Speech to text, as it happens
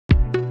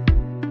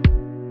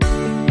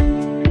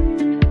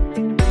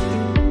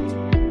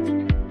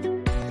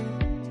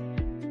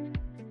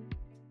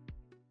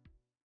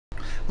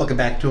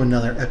Welcome back to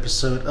another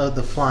episode of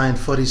the Flying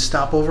Footy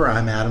Stopover.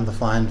 I'm Adam, the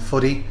Flying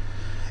Footy,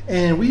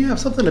 and we have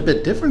something a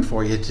bit different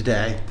for you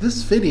today.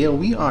 This video,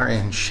 we are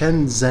in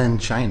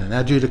Shenzhen, China.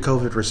 Now, due to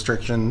COVID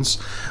restrictions,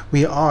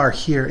 we are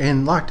here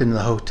locked in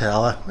the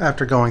hotel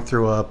after going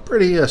through a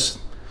pretty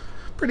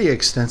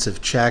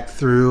extensive check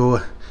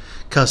through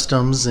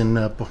customs and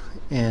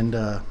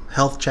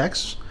health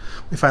checks.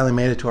 We finally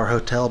made it to our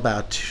hotel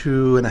about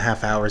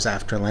 2.5 hours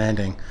after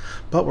landing.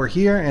 But we're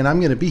here, and I'm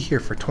going to be here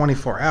for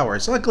 24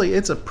 hours. Luckily,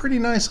 it's a pretty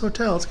nice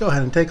hotel. Let's go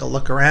ahead and take a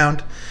look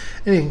around,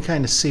 and you can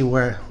kind of see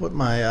what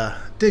my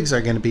digs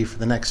are going to be for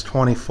the next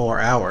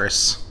 24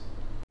 hours.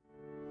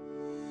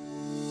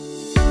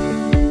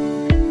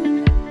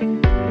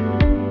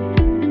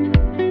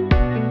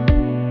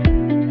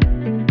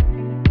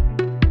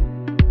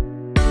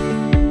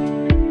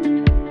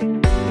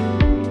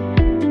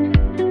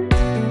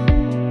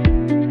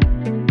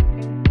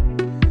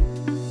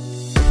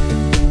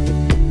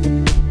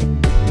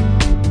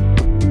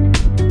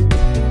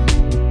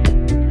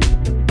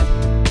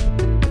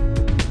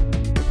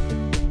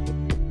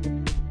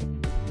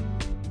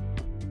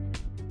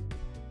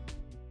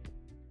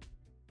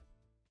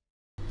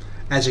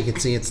 As you can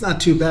see, it's not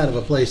too bad of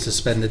a place to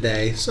spend a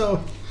day.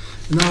 So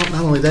not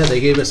only that,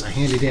 they gave us a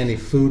handy dandy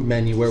food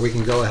menu where we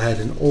can go ahead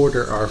and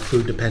order our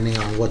food depending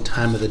on what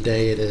time of the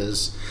day it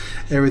is.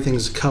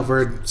 Everything's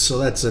covered, so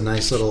that's a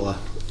nice little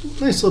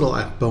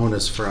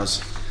bonus for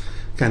us,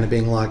 kind of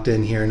being locked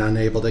in here and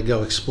unable to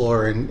go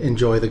explore and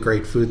enjoy the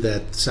great food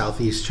that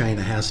Southeast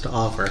China has to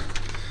offer.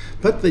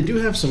 But they do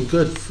have some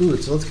good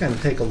food, so let's kind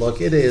of take a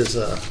look. It is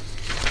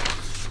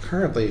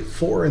currently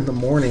 4 in the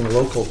morning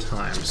local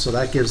time, so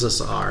that gives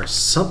us our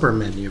supper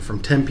menu from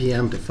 10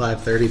 p.m. to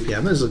 5:30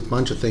 p.m. There's a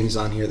bunch of things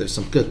on here. There's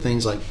some good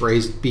things like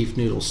braised beef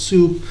noodle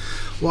soup,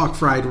 wok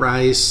fried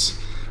rice,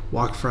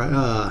 with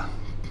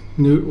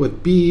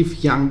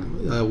beef,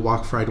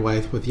 wok fried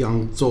rice with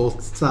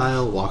Yangzhou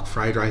style, wok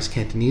fried rice,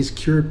 Cantonese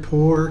cured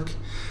pork,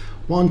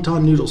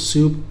 wonton noodle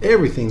soup,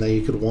 everything that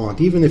you could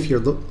want. Even if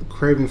you're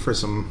craving for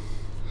some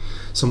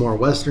more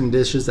Western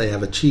dishes, they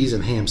have a cheese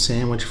and ham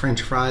sandwich,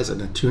 French fries, and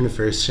a tuna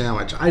fish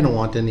sandwich. I don't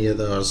want any of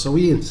those, so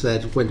we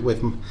instead went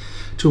with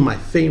two of my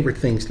favorite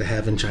things to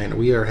have in China.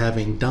 We are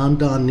having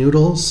don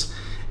noodles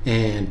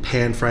and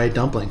pan-fried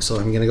dumplings, so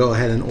I'm going to go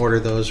ahead and order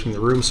those from the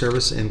room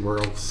service, and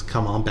we'll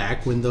come on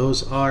back when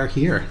those are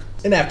here.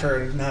 And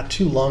after not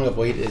too long of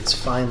wait, it's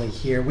finally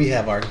here. We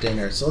have our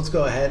dinner, so let's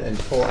go ahead and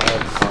pull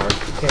out our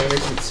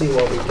containers and see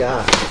what we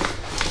got.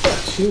 We've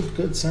got two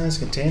good-sized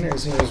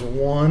containers. Here's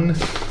one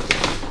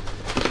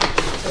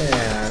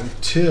and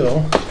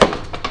two,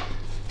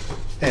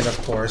 and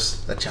of course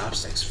the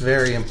chopsticks,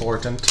 very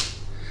important.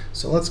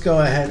 So let's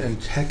go ahead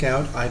and check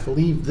out, I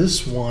believe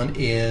this one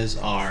is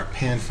our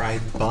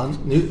pan-fried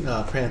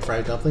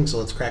dumplings, so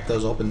let's crack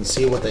those open and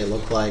see what they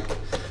look like.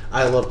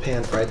 I love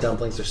pan-fried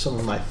dumplings. They're some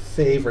of my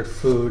favorite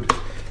food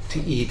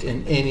to eat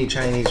in any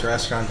Chinese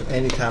restaurant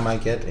anytime I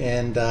get,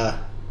 and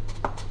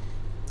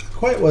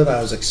quite what I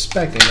was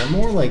expecting. They're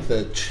more like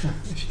if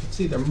you can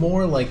see, they're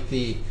more like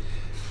the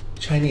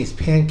Chinese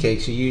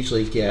pancakes you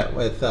usually get,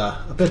 with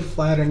a bit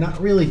flatter,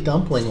 not really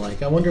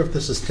dumpling-like. I wonder if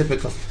this is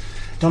typical.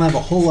 Don't have a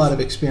whole lot of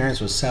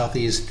experience with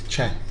Southeast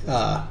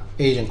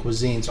Asian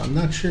cuisine, so I'm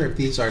not sure if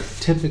these are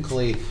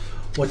typically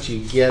what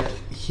you get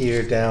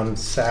here down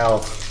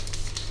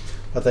south,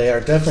 but they are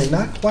definitely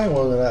not quite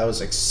what I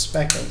was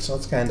expecting. So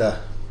let's kind of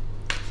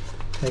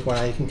take one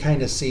out. You can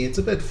kind of see it's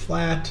a bit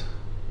flat,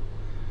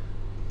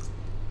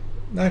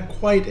 not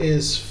quite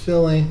as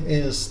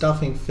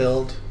stuffing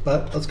filled,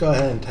 but let's go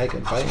ahead and take a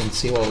bite and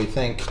see what we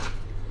think.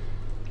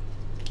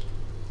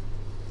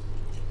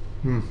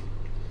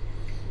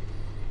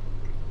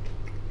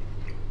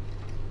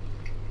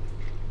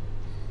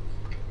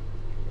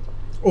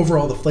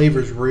 Overall, the flavor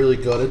is really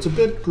good. It's a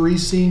bit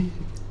greasy,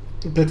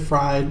 a bit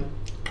fried,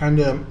 kind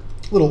of a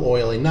little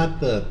oily.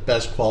 Not the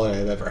best quality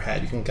I've ever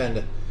had. You can kind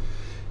of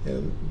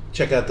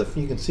check out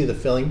you can see the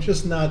filling,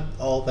 just not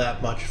all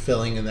that much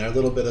filling in there. A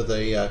little bit of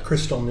the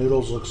crystal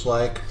noodles, looks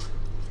like.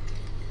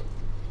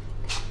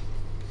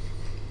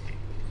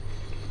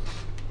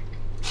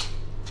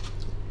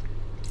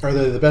 Are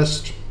they the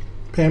best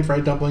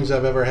pan-fried dumplings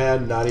I've ever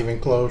had? Not even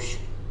close.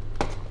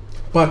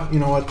 But you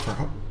know what,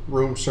 for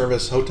room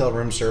service, hotel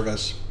room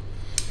service,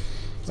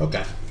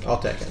 okay, I'll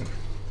take it.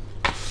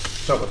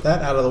 So with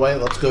that out of the way,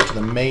 let's go to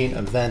the main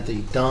event,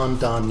 the don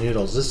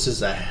noodles. This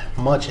is a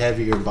much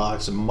heavier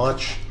box and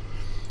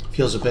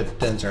feels a bit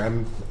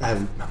denser. I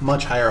have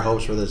much higher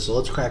hopes for this, so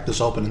let's crack this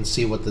open and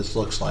see what this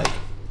looks like.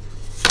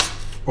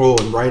 Oh,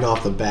 and right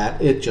off the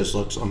bat, it just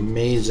looks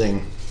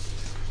amazing.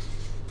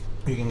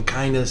 You can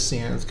kind of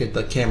see, let's get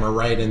the camera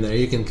right in there,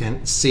 you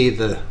can see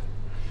the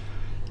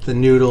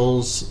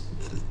noodles,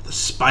 the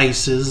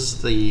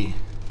spices, the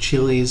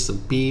chilies, the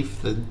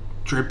beef, the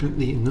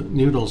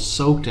noodles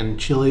soaked in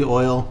chili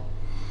oil.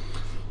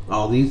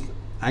 All these,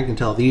 I can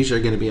tell these are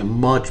going to be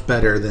much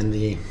better than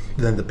the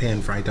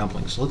pan-fried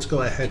dumplings. So let's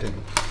go ahead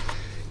and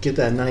get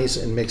that nice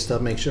and mixed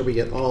up. Make sure we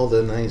get all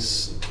the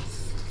nice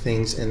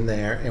things in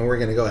there, and we're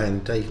going to go ahead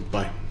and take a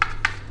bite.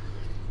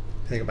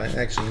 take a bite.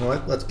 Actually, you know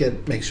what? Let's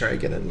make sure I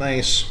get a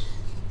nice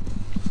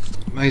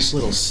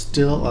little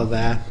still of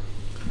that.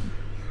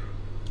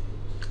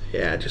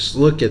 Yeah, just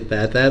look at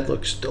that. That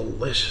looks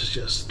delicious.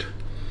 Just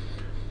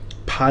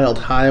piled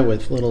high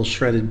with little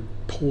shredded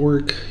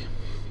pork,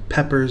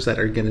 peppers that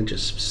are gonna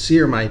just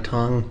sear my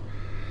tongue,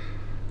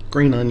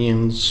 green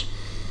onions.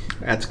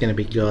 That's gonna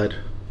be good.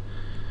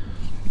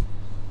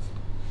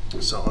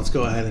 So let's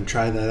go ahead and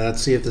try that out,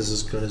 see if this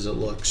is as good as it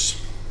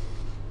looks.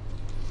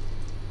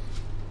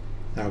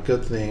 Now,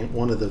 good thing,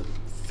 one of the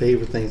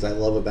favorite things I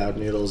love about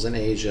noodles in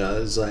Asia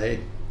is the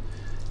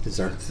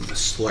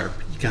slurp.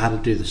 You gotta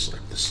do the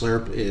slurp. The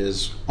slurp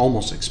is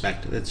almost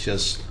expected. It's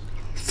just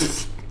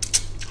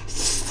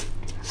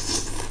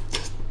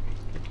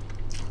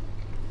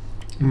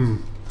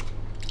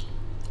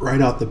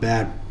right off the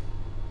bat,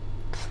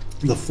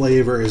 the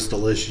flavor is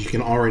delicious. I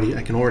can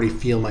already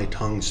feel my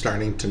tongue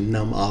starting to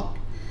numb up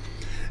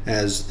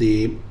as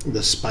the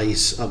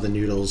spice of the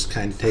noodles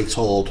kind of takes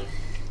hold.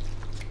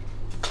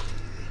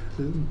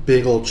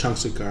 Big old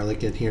chunks of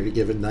garlic in here to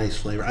give it nice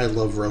flavor. I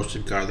love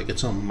roasted garlic.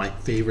 It's my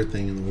favorite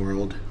thing in the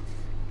world.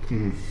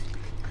 And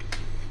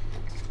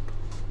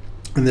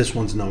this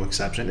one's no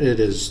exception. It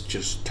is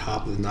just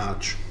top of the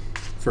notch.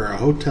 For a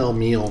hotel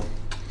meal,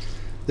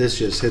 this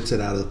just hits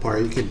it out of the park.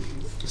 You can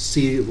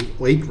see,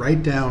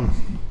 right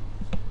down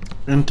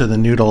into the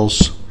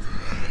noodles.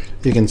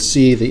 You can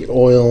see the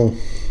oil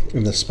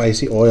and the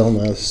spicy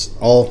oilness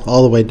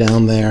all the way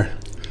down there.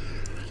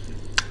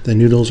 The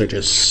noodles are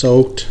just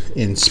soaked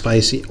in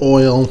spicy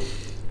oil.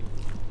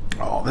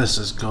 Oh, this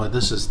is good.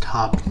 This is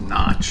top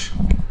notch.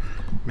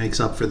 Makes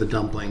up for the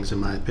dumplings, in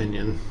my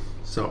opinion.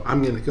 So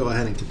I'm going to go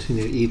ahead and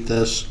continue to eat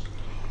this.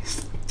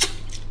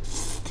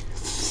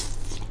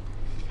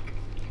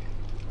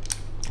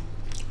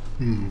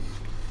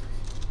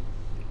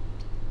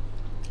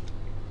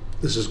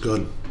 This is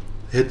good.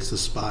 Hits the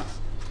spot.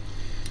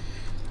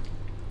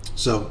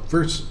 So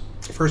first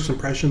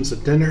impressions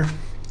at dinner,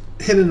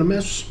 hit and a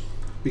miss.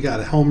 We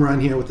got a home run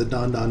here with the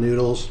don don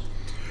noodles,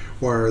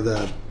 where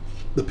the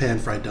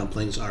pan-fried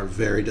dumplings are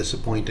very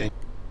disappointing.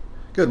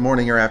 Good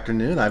morning or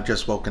afternoon. I've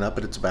just woken up,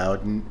 but it's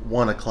about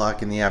 1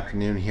 o'clock in the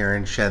afternoon here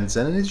in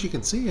Shenzhen. And as you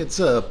can see, it's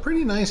a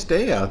pretty nice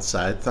day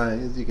outside.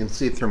 As you can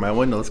see through my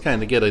window, let's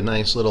kind of get a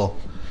nice little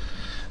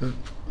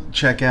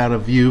check out a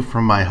view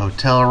from my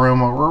hotel room.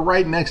 We're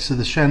right next to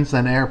the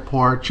Shenzhen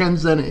airport.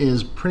 Shenzhen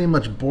is pretty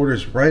much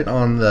borders right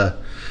on the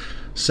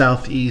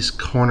southeast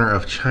corner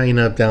of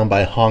China, down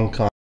by Hong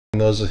Kong. And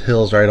those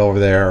hills right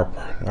over there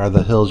are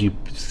the hills you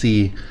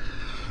see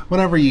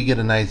whenever you get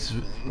a nice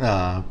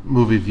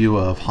movie view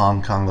of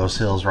Hong Kong, those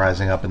hills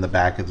rising up in the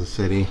back of the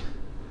city.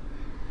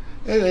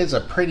 It is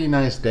a pretty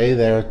nice day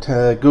there.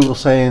 Google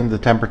saying the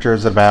temperature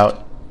is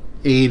about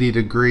 80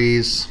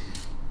 degrees.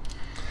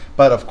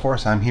 But of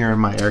course I'm here in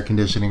my air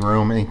conditioning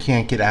room and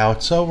can't get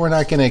out, so we're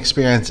not going to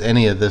experience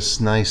any of this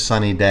nice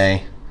sunny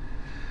day.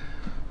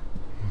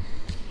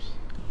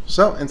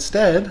 So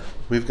instead,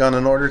 we've gone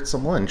and ordered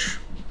some lunch.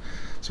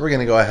 So we're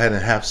going to go ahead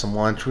and have some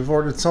lunch. We've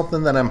ordered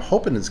something that I'm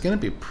hoping is going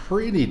to be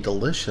pretty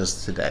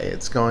delicious today.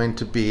 It's going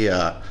to be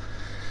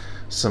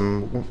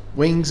some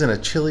wings in a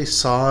chili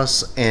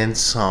sauce and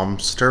some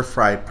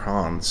stir-fried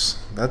prawns.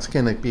 That's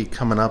going to be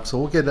coming up. So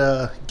we'll get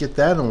that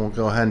and we'll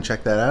go ahead and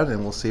check that out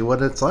and we'll see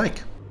what it's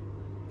like.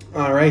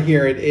 All right,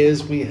 here it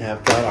is. We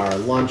have got our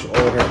lunch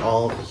order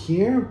all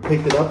here.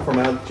 Picked it up from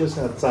just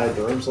outside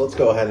the room. So let's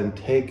go ahead and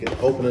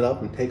open it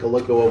up and take a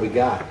look at what we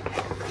got.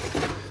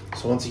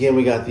 So once again,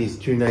 we got these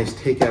two nice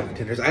takeout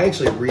containers. I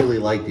actually really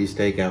like these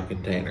takeout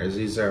containers.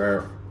 These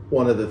are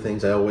one of the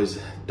things I always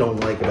don't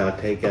like about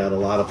takeout. A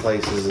lot of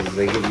places is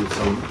they give you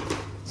some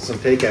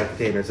takeout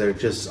containers that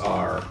just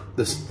are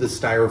the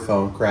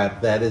styrofoam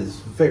crap. That is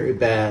very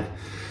bad.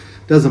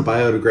 Doesn't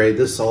biodegrade.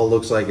 This all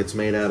looks like it's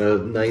made out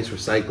of nice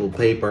recycled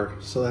paper.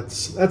 So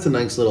that's a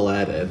nice little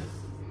add-in.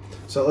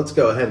 So let's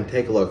go ahead and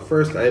take a look.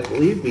 First, I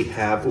believe we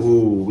have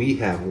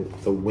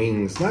the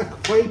wings. Not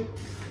quite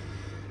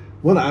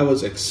what I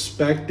was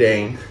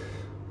expecting.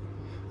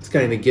 Let's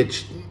kind of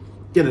get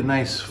a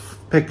nice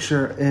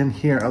picture in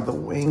here of the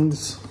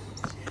wings.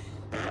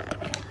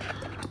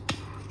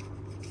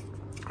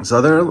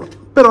 So they're a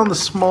bit on the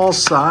small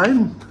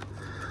side.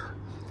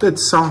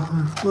 It's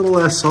a little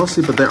less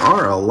saucy, but there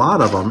are a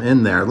lot of them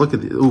in there. Look at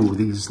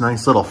these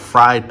nice little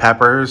fried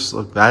peppers.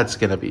 Look, that's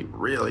gonna be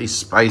really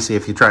spicy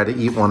if you try to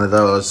eat one of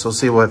those. So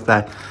see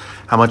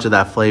how much of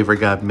that flavor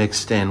got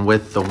mixed in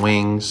with the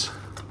wings.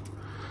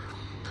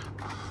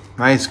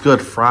 Nice good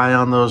fry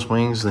on those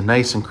wings, they're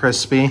nice and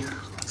crispy.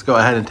 Let's go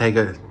ahead and take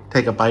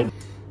a bite.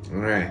 All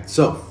right,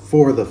 so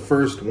for the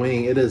first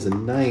wing, it is a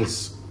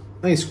nice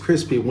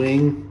crispy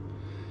wing.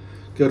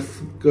 Good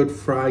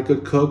fry,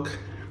 good cook.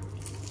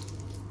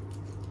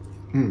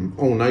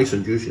 Oh, nice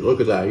and juicy.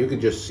 Look at that. You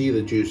can just see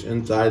the juice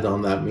inside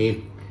on that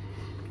meat.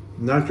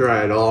 Not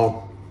dry at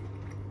all.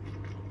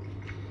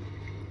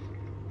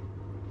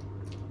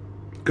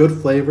 Good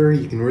flavor.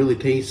 You can really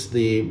taste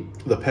the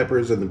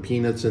peppers and the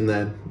peanuts in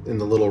the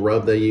little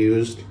rub they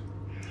used.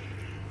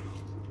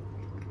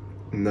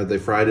 And that they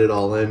fried it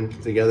all in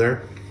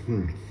together.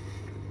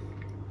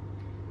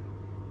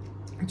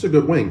 It's a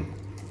good wing.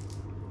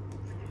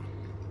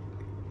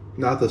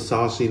 Not the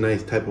saucy,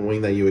 nice type of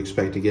wing that you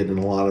expect to get in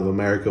a lot of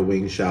America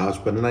wing shops,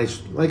 but a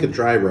nice, like a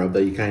dry rub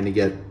that you kind of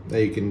get,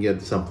 that you can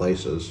get some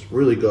places.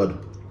 Really good.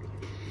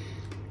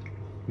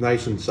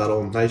 Nice and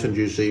subtle, nice and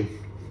juicy.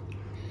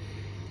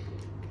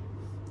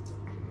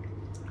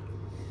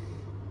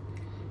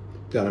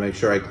 Gotta make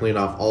sure I clean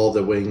off all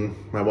the wing.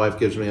 My wife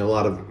gives me a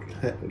lot of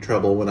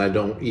trouble when I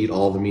don't eat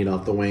all the meat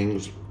off the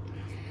wings.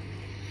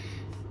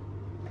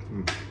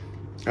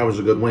 That was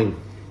a good wing.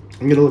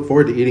 I'm gonna look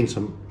forward to eating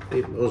some.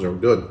 Those are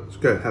good. Let's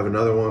go have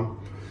another one.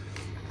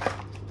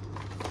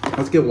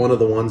 Let's get one of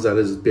the ones that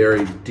is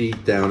buried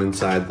deep down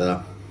inside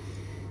the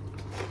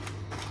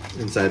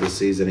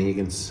seasoning. You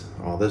can,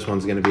 oh, this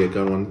one's gonna be a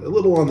good one. A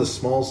little on the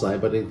small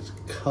side, but it's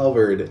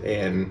covered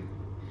in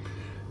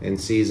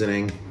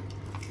seasoning.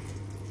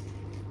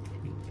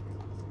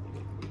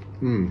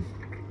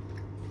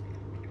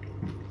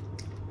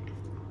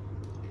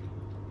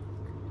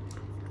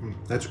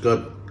 That's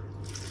good.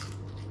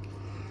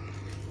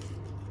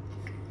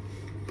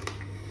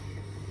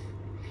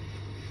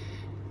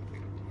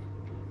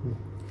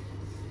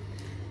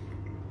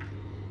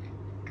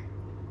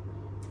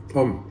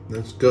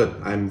 That's good.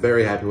 I'm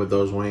very happy with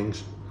those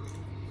wings.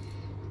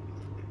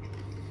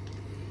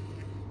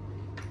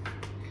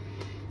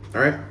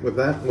 All right, with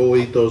that, we'll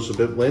eat those a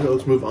bit later.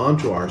 Let's move on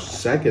to our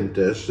second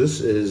dish.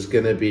 This is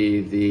gonna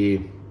be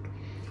the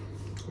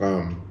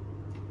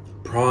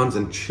prawns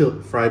and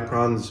fried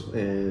prawns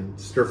and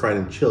stir-fried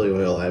in chili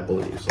oil, I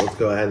believe. So let's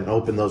go ahead and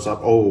open those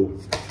up. Oh,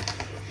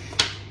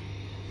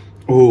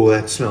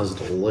 that smells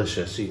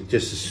delicious.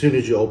 Just as soon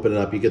as you open it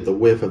up, you get the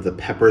whiff of the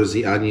peppers,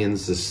 the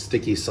onions, the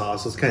sticky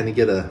sauce. Let's kind of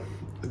get a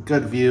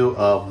good view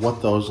of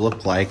what those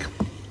look like.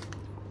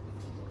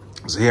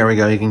 So here we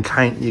go. You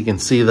can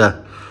see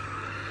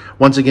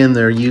once again,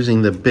 they're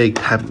using the big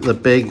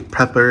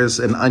peppers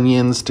and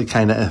onions to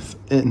kind of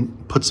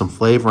put some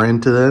flavor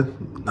into it.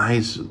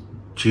 Nice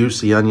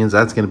juicy onions.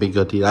 That's going to be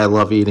good to eat. I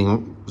love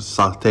eating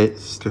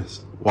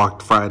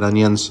wok fried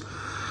onions.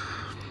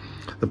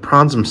 The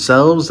prawns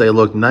themselves, they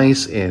look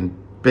nice and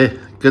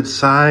good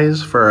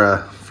size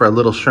for a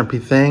little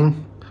shrimpy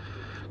thing.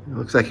 It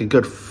looks like a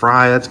good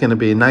fry. That's going to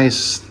be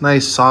nice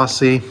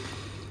saucy,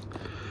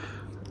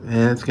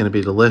 and it's going to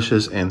be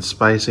delicious and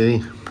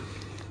spicy.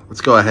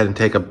 Let's go ahead and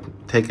take a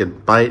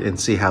bite and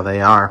see how they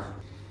are.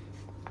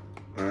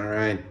 All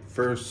right,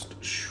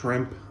 first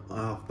shrimp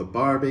off the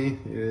barbie.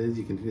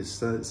 You can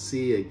just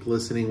see it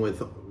glistening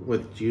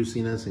with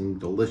juiciness and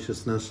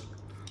deliciousness.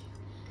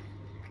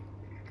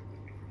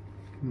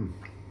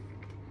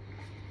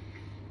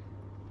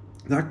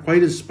 Not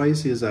quite as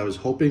spicy as I was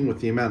hoping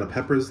with the amount of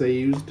peppers they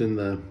used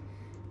to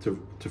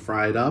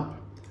fry it up,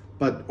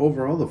 but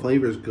overall the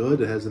flavor is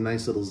good. It has a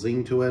nice little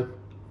zing to it.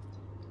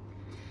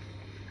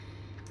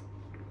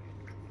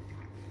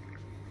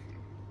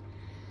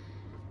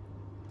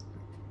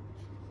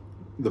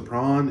 The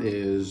prawn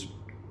is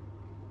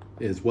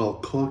well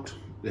cooked.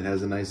 It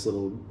has a nice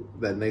little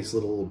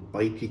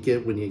bite you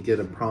get when you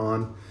get a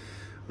prawn,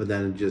 but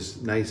then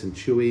just nice and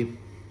chewy.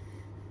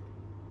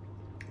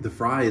 The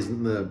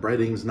the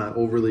breading's not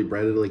overly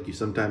breaded like you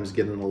sometimes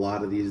get in a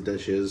lot of these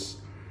dishes.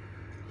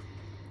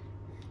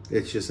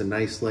 It's just a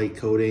nice light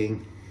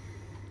coating.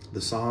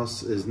 The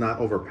sauce is not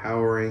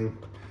overpowering,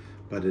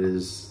 but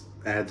it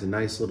adds a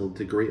nice little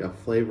degree of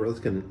flavor. Let's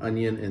get an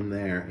onion in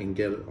there and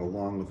get it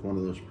along with one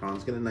of those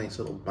prawns. Get a nice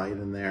little bite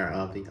in there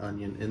of the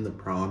onion in the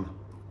prawn.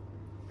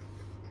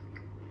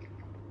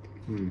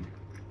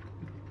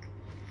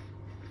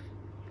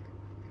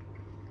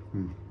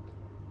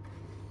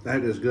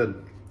 That is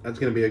good. That's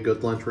going to be a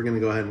good lunch. We're going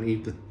to go ahead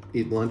and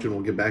eat lunch, and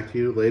we'll get back to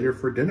you later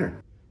for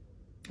dinner.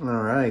 All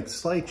right,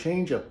 slight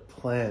change of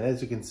plan.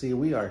 As you can see,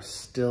 we are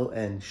still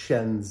in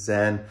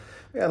Shenzhen.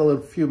 We had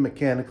a few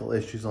mechanical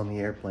issues on the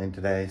airplane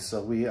today,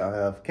 so we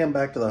came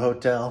back to the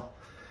hotel,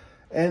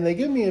 and they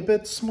give me a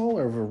bit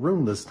smaller of a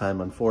room this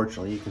time,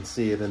 unfortunately. You can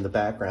see it in the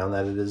background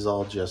that it is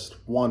all just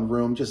one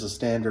room, just a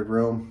standard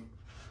room.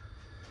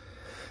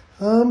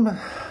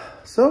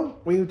 So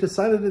we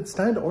decided it's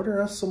time to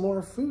order us some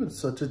more food.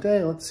 So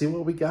today, let's see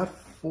what we got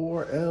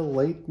for a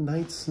late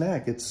night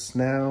snack. It's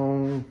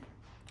now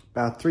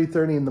about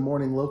 3:30 in the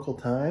morning local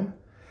time.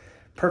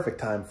 Perfect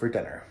time for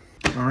dinner.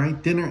 All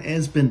right, dinner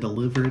has been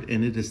delivered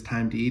and it is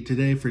time to eat.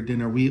 Today for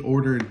dinner, we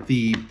ordered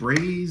the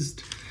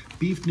braised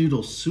beef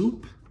noodle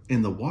soup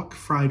and the wok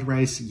fried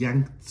rice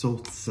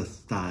Yangtze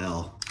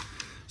style.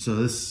 So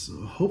this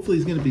hopefully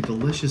is gonna be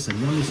delicious and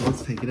yummy, so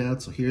let's take it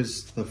out. So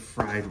here's the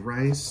fried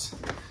rice.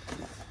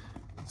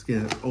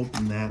 Let's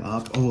open that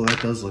up. Oh,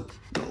 that does look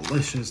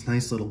delicious.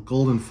 Nice little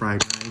golden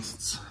fried rice.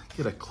 Let's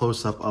get a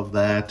close-up of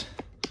that.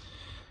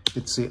 You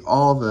can see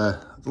all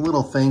the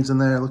little things in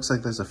there. It looks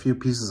like there's a few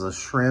pieces of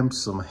shrimp,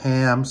 some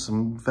ham,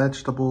 some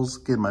vegetables.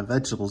 Get my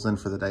vegetables in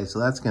for the day, so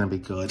that's gonna be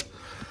good.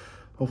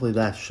 Hopefully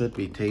that should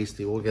be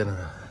tasty. We're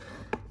gonna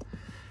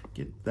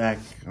get that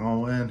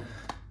going.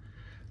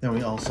 Then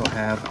we also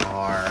have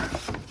our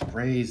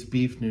braised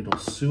beef noodle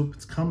soup.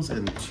 It comes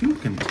in 2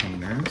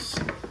 containers.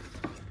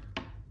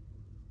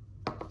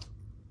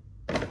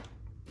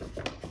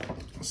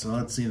 So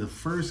let's see, the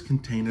first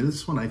container,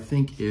 this one I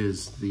think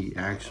is the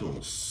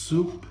actual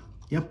soup.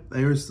 Yep,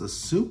 there's the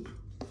soup,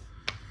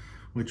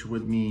 which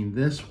would mean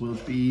this will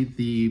be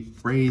the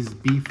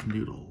braised beef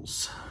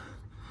noodles.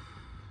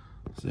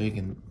 So you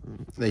can,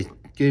 they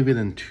gave it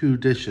in 2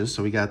 dishes.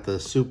 So we got the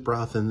soup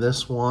broth in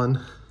this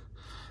one,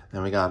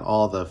 and we got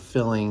all the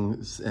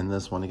fillings in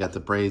this one. We got the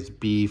braised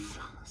beef,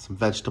 some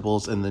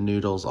vegetables, and the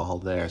noodles all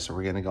there. So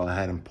we're gonna go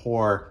ahead and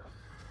pour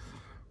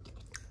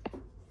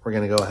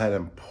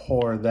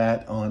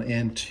that on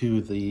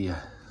into the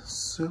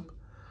soup.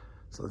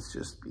 So let's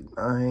just be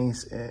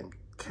nice and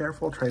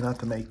careful. Try not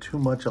to make too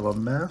much of a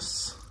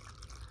mess.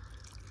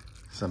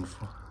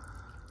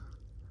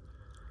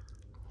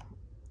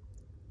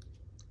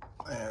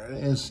 There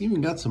it is.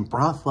 Even got some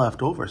broth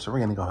left over, so we're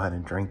gonna go ahead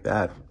and drink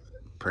that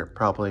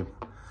probably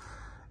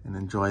and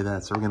enjoy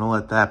that. So we're gonna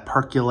let that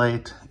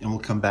percolate and we'll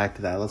come back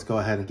to that. Let's go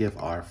ahead and give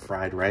our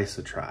fried rice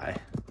a try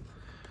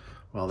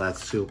while that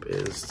soup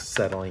is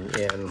settling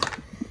in.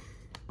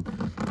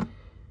 Alright.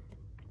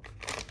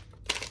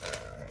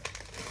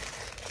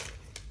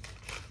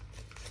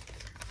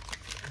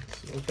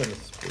 So what kind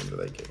of spoon did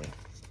they give me?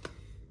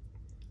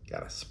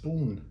 Got a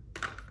spoon.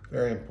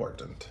 Very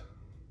important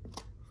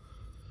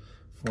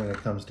when it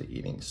comes to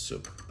eating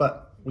soup.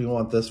 But we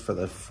want this for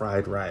the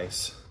fried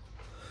rice.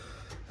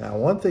 Now,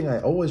 one thing I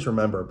always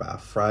remember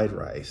about fried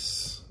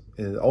rice,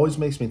 it always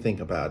makes me think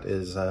about,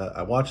 is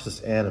I watched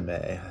this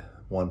anime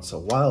once a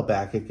while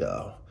back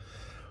ago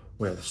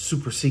where the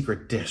super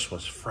secret dish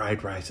was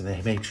fried rice, and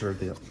they made sure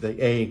the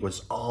egg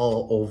was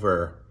all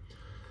over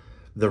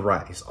the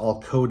rice, all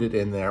coated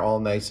in there, all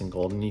nice and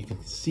golden. You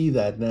can see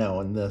that now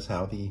in this,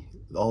 how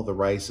all the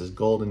rice is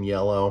golden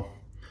yellow.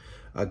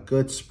 A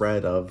good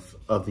spread of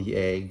the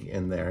egg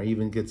in there,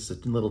 even gets the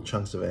little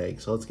chunks of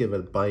egg. So let's give it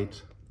a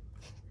bite.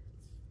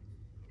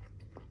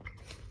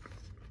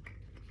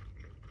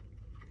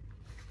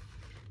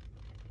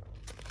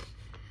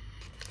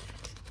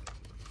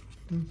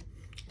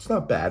 It's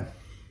not bad.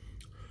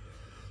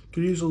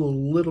 Could use a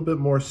little bit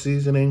more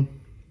seasoning,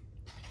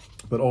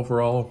 but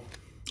overall,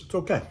 it's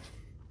okay.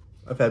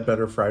 I've had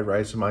better fried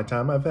rice in my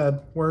time. I've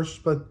had worse,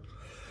 but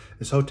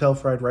as hotel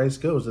fried rice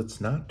goes,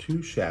 it's not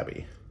too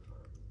shabby.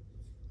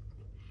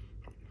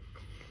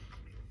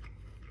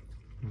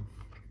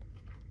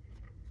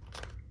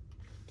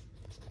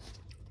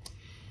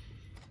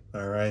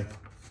 All right,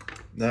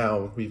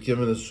 now we've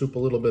given the soup a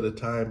little bit of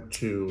time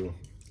to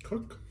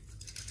cook.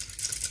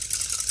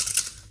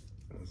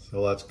 So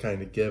let's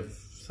kind of give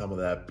some of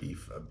that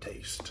beef a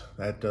taste.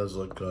 That does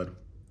look good.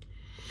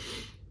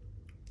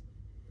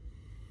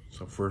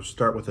 So first,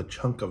 start with a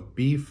chunk of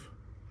beef.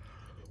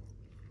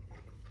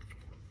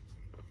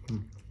 A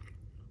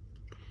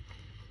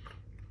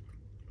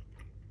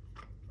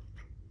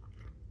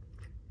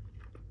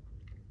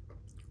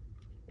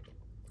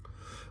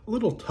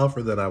little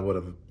tougher than I would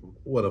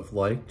have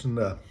liked, and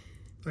not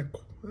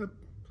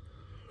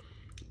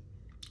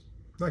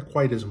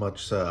quite as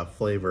much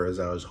flavor as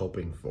I was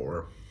hoping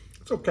for.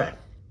 It's okay.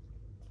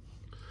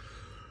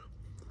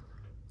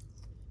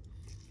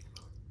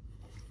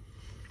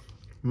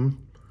 The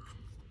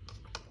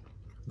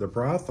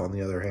broth, on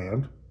the other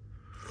hand,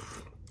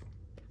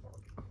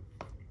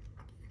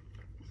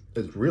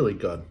 is really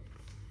good.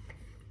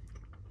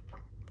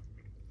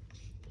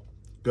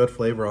 Good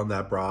flavor on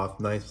that broth.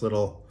 Nice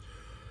little,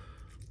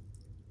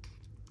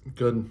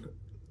 good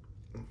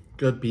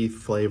beef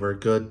flavor.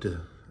 Good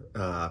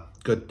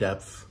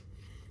depth.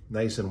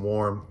 Nice and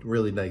warm.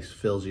 Really nice.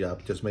 Fills you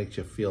up. Just makes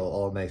you feel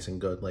all nice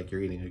and good, like you're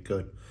eating a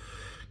good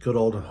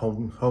old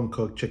home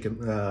cooked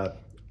chicken.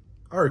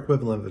 Our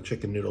equivalent of a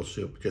chicken noodle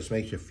soup. Just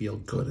makes you feel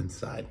good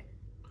inside.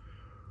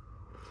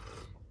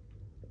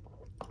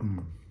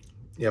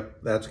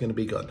 Yep, that's going to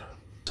be good.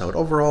 So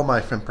overall,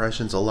 my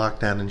impressions of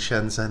lockdown in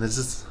Shenzhen is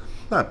it's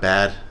not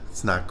bad.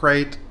 It's not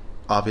great.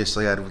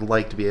 Obviously, I'd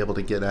like to be able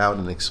to get out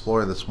and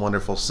explore this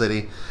wonderful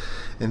city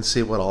and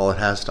see what all it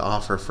has to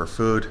offer for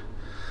food.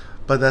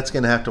 But that's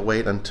going to have to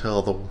wait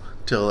until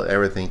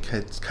everything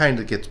kind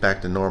of gets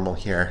back to normal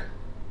here.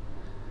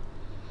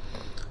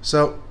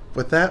 So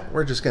with that,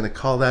 we're just going to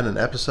call that an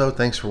episode.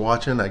 Thanks for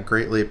watching. I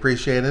greatly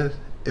appreciate it.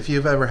 If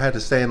you've ever had to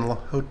stay in a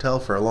hotel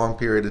for a long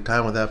period of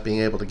time without being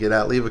able to get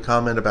out, leave a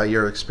comment about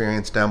your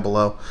experience down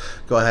below.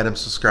 Go ahead and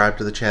subscribe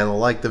to the channel,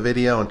 like the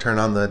video, and turn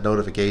on the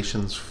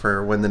notifications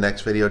for when the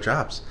next video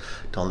drops.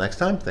 Till next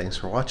time, thanks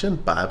for watching.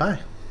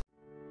 Bye-bye.